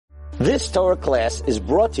This Torah class is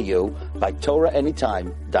brought to you by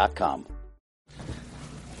TorahAnytime.com.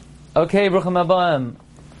 Okay, Bruchim Habayim.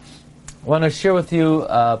 I want to share with you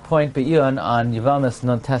a point by Iyun on Yevamos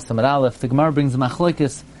Non Testament Aleph. The Gemara brings a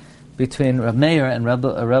machlokes between Reb Meir and Reb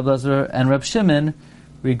Lazar and Reb Shimon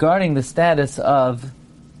regarding the status of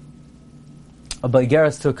a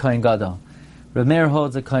Baigeres to a Kohen Gadol. Reb Meir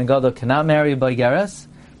holds a Kohen Gadol cannot marry a Baigeres.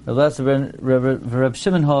 Reb Lazar and Reb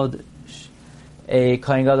Shimon hold a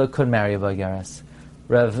Kohen Gadol could marry a Baigeres.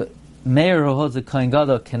 Reb Meir, who holds a Kohen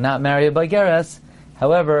Gadol, cannot marry a Baigeres.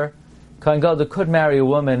 However, Kohen Gadol could marry a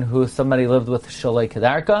woman who somebody lived with Shalei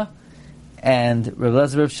Kedarka, and Reb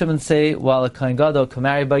Lazar and Reb Shimon say while a Kohen Gadol can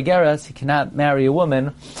marry a Baigeres, he cannot marry a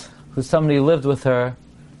woman who somebody lived with her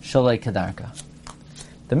Shalei Kedarka.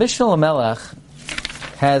 The Mishnah Lamelech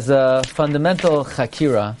has a fundamental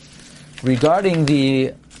chakira regarding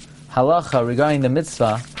the halacha, regarding the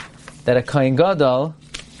mitzvah, that a Kohen Gadol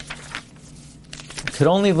could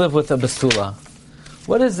only live with a basula.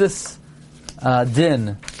 What is this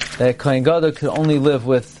din that a Kohen Gadol could only live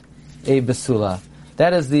with a basula?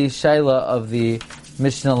 That is the shaila of the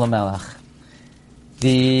Mishnah Lamelech.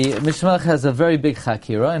 The Mishnah Lamelech has a very big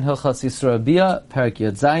chakira in Hilchos Yisra Bia, Perek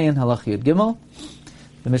Yud Zayin, Halacha Yud Gimel.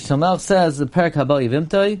 The Mishnah Lamelech says the Perek Habal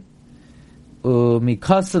Yivimtoi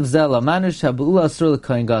u'mikasav zeh lamanush habeula asur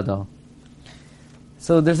leKohen Gadol.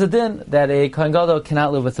 So there's a din that a Kohen Gadol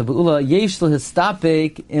cannot live with a beula. Yesh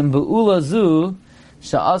lehistapek im beula zu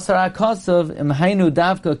she'asar hakasav im hainu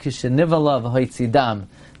davka k'shenivala v'hoitzidam.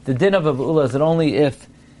 The din of a beula is that only if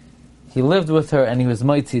he lived with her and he was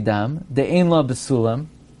moitzidam, the ein la besulam,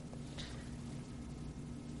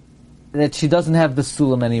 that she doesn't have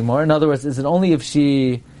besulam anymore. In other words, is it only if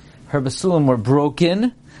her besulam were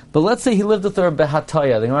broken? But let's say he lived with her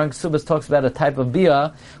behataya. The Gemara in Kesubos talks about a type of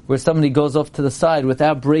bia where somebody goes off to the side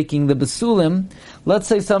without breaking the besulim. Let's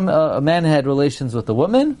say a man had relations with a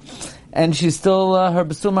woman, and she's still her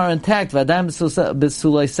besulim are intact. V'adam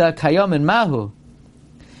besulaisa kayom in mahu.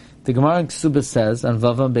 The Gemara in Kesubos says on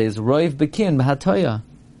Vavam Beis roiv bekin behataya,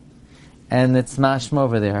 and it's mashma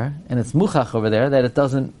over there, and it's muchach over there that it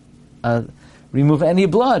doesn't remove any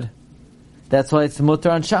blood. That's why it's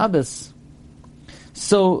mutar on Shabbos.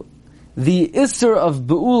 So, the Isser of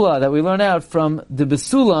Be'ula that we learn out from the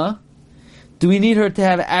Besula, do we need her to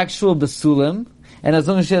have actual Besulim? And as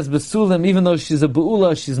long as she has Besulim, even though she's a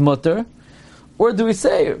Be'ula, she's mutter? Or do we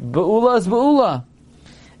say, Be'ula is Be'ula?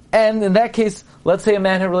 And in that case, let's say a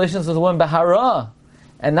man had relations with a woman Bahara,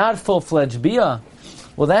 and not full-fledged Bia.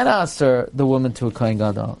 Well, that asks the woman to a Kohen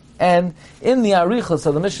Gadol. And in the Arichos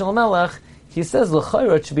of the Mishnah Lamelech, he says,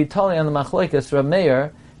 L'chayra, it should be totally on the Machlokes, Reb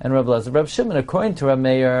Meir, and Reb Lazar, Reb Shimon, according to Reb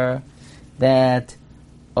Meir, that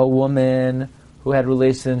a woman who had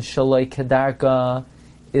relations Shaloi Kedarka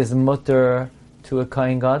is mutter to a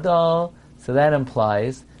Kohen Gadol, so that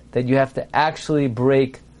implies that you have to actually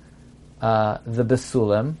break the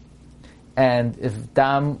besulim, and if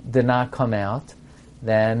dam did not come out,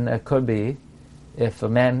 then it could be, if a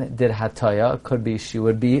man did hataya, it could be she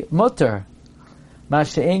would be mutter.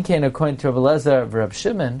 Masha'en Kain, according to Reb Lazar, Reb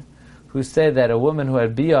Shimon, who say that a woman who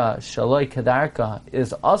had bia shaloi kedarka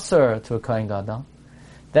is asur to a Kohen Gadol,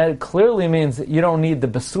 that clearly means that you don't need the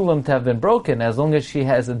besulim to have been broken. As long as she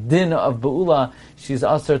has a din of beula, she's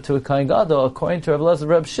asur to a Kohen Gadol. According to Reb Lazar,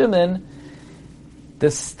 Reb Shimon,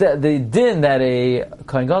 the din that a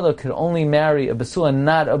Kohen Gadol could only marry a besula,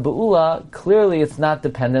 not a beula, clearly it's not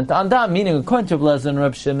dependent on that. Meaning, according to Reb Lazar and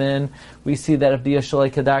Reb Shimon, we see that if bia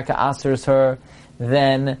shaloi kedarka asurs her,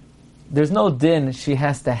 then there's no din, she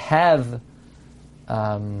has to have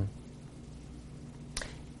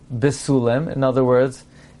besulim. In other words,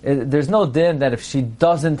 there's no din that if she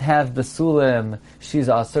doesn't have besulim, she's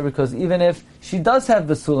asur, because even if she does have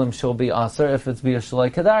besulim, she'll be asur if it's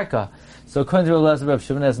b'yashalai kedarka. So according to Reb Reb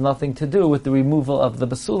Shimon, it has nothing to do with the removal of the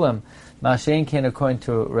besulim. Ma'ashein Kain, according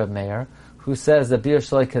to Reb Meir, who says that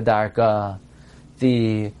b'yashalai kedarka,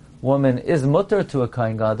 the woman is mutter to a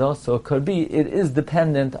Kohen Gadol, so it could be, it is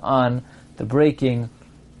dependent on the breaking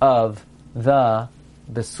of the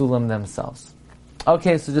besulim themselves.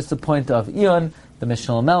 Okay, so just a point of Iyun, the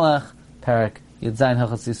Mishnah Lamelech, Perek Yud Zayin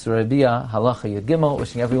Hilchos Yisra Bia, Halacha Yud Gimel,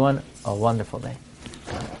 wishing everyone a wonderful day.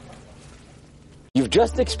 You've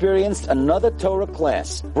just experienced another Torah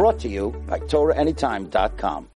class brought to you by TorahAnytime.com.